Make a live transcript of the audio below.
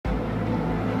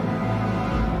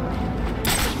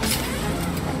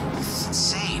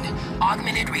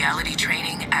Augmented reality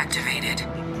training activated.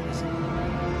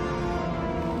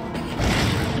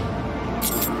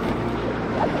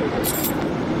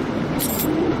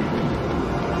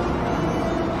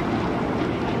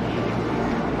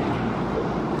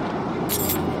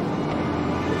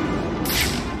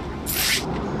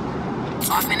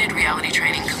 Augmented reality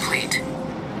training complete.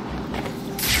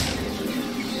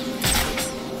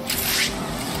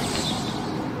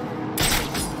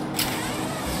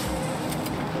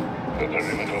 The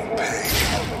perimeter wall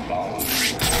of the bound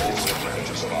is the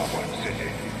branches of our city.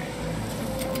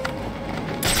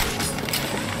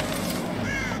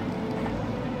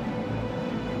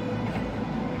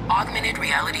 Augmented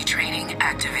reality training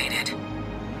activated.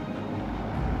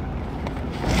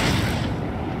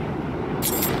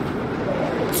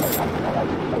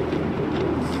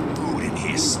 Food in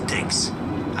here stinks.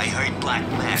 I heard Black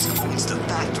Mask owns the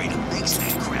factory that makes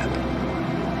that crap.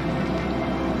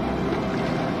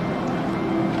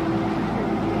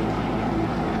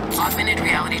 Augmented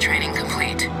reality training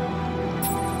complete.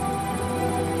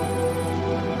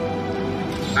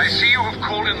 I see you have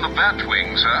called in the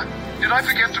Batwing, sir. Did I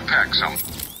forget to pack some?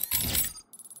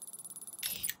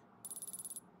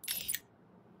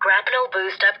 Grapnel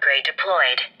boost upgrade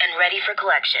deployed and ready for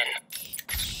collection.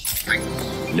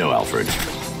 No, Alfred.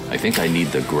 I think I need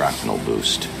the grapnel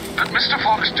boost. But Mr.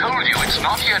 Fox told you it's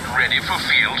not yet ready for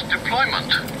field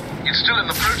deployment. It's still in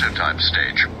the prototype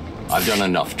stage. I've done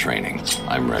enough training.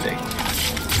 I'm ready.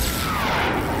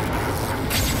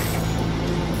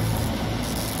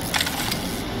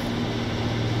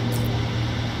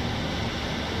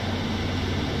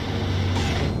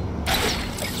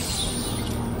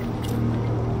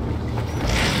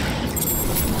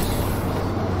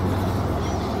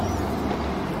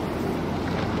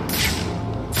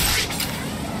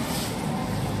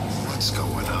 What's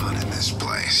going on in this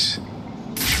place?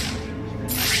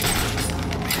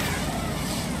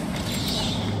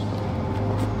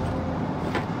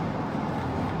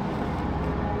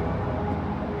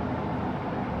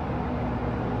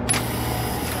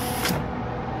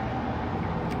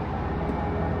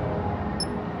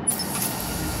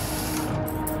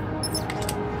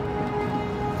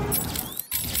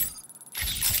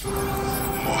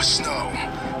 More snow.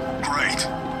 Great.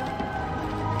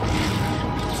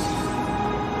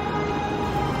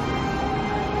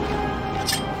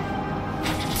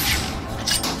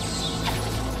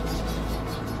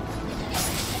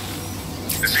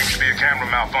 There seems to be a camera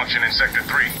malfunction in Sector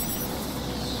 3.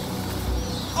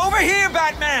 Over here,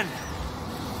 Batman!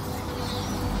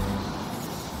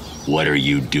 What are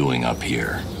you doing up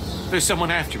here? There's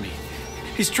someone after me.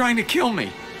 He's trying to kill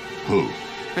me. Who?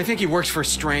 I think he works for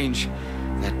Strange.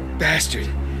 That bastard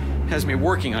has me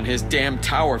working on his damn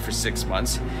tower for 6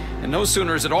 months. And no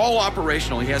sooner is it all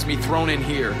operational, he has me thrown in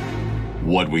here.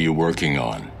 What were you working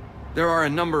on? There are a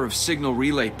number of signal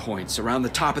relay points around the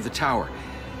top of the tower.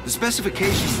 The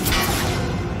specifications...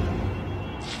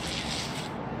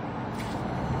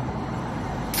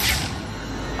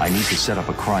 I need to set up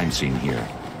a crime scene here.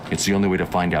 It's the only way to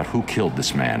find out who killed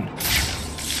this man.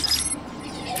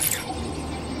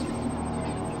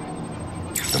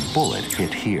 The bullet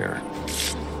hit here.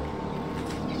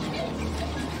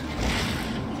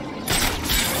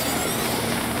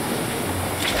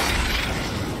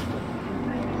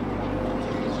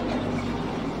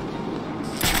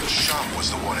 Sharp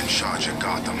was the one in charge of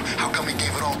Gotham. How come he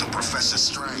gave it all to Professor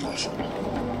Strange?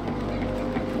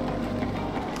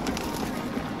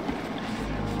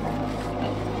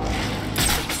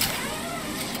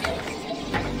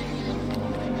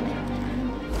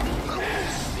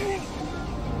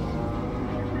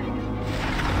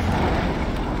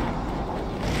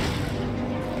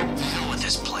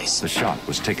 The shot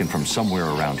was taken from somewhere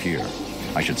around here.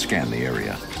 I should scan the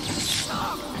area.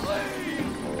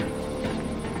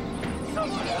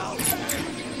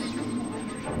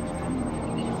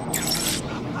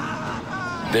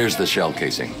 There's the shell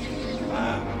casing.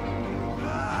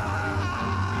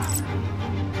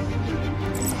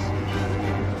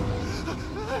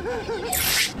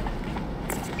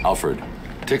 Alfred,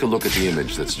 take a look at the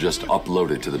image that's just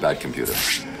uploaded to the Batcomputer.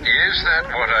 Is that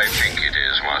what I think it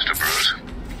is, Master Bruce?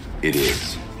 It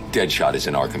is. Deadshot is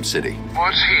in Arkham City.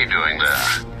 What's he doing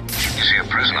there? Is he a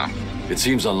prisoner? It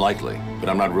seems unlikely, but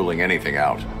I'm not ruling anything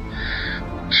out.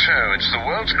 So, it's the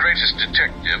world's greatest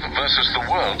detective versus the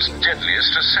world's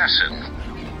deadliest assassin.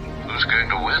 Who's going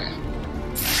to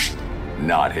win?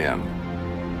 Not him.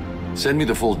 Send me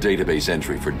the full database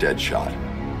entry for Deadshot.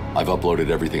 I've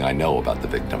uploaded everything I know about the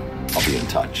victim. I'll be in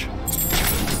touch.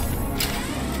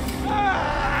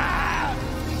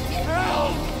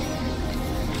 Help!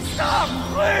 Stop,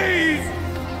 please!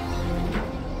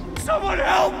 Someone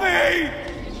help me!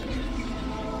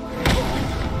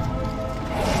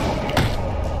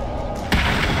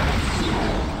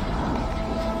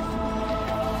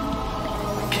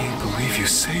 I can't believe you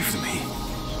saved me.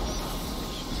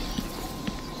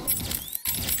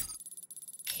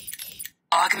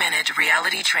 Augmented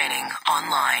reality training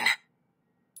online.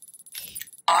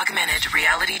 Augmented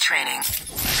reality training.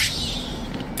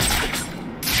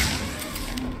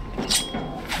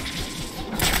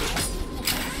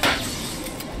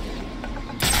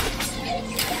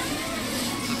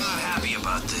 I'm not happy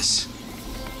about this.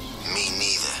 Me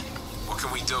neither. What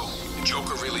can we do? The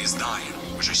Joker really is dying,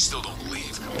 which I still don't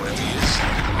believe. But if he is,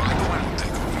 Harley Quinn will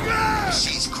take over.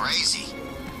 She's crazy.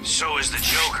 So is the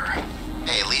Joker.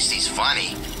 Hey, at least he's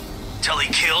funny. Till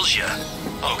he kills you.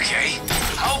 Okay.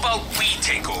 How about we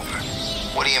take over?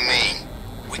 What do you mean?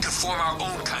 We could form our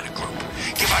own kind of group.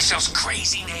 Give ourselves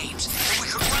crazy names. And we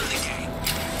could run the game.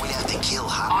 We'd have to kill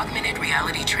Hop. Augmented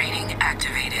reality training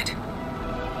activated.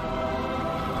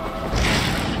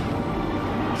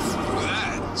 With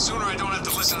that, sooner I don't have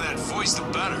to listen to that voice, the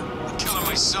better. I'll kill her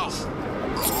myself.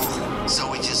 Cool. So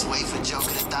we just wait for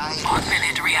Joker to die?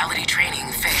 Augmented reality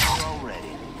training failed. Already.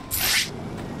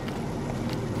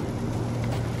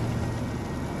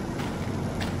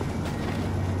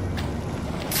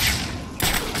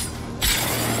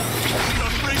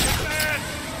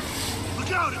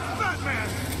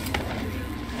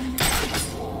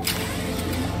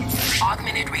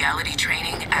 Augmented reality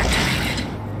training activated.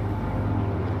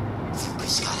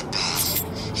 He's got it bad.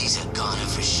 He's a goner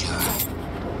for sure.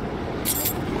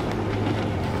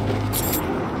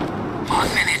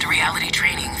 Augmented reality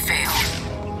training failed.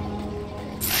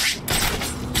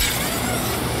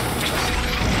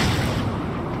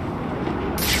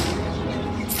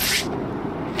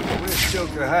 Where's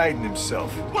Joker hiding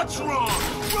himself? What's wrong?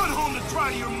 Run home to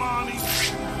cry to your mommy.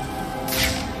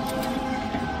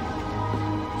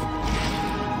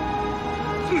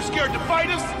 Too scared to fight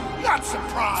us? Not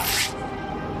surprised.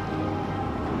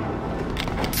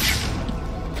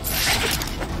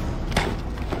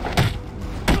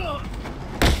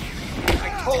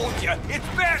 I told you, it's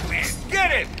Batman!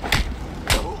 Get it!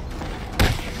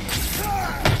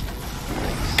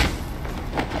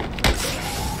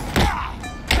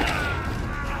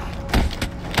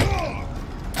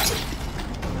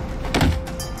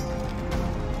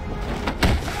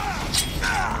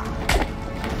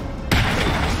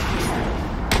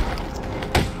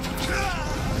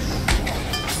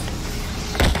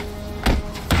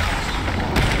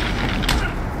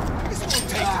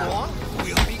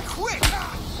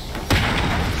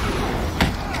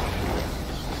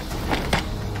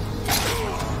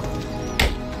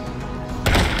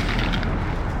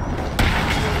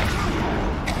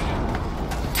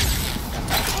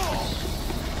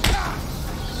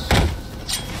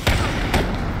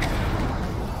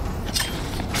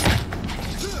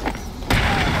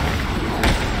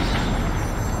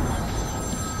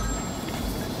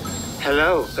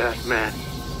 Hello, Batman.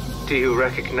 Do you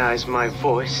recognize my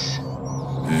voice?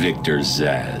 Victor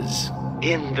Zsasz.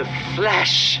 In the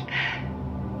flesh.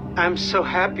 I'm so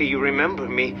happy you remember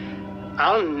me.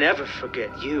 I'll never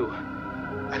forget you.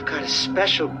 I've got a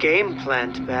special game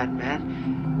planned,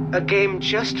 Batman. A game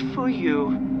just for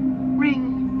you.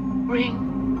 Ring, ring.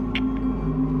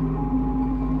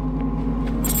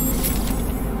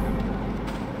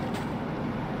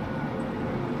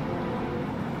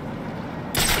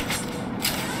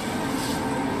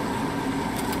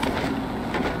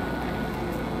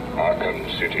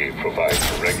 Arkham City provides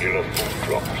regular food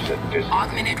drops at this.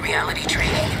 Augmented reality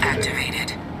training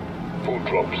activated. Food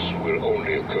drops will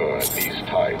only occur at these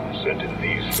times and in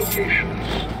these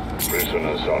locations.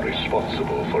 Prisoners are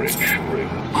responsible for ensuring.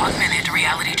 Augmented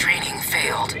reality training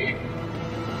failed.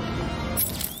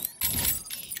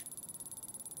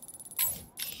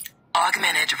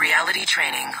 Augmented reality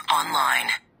training online.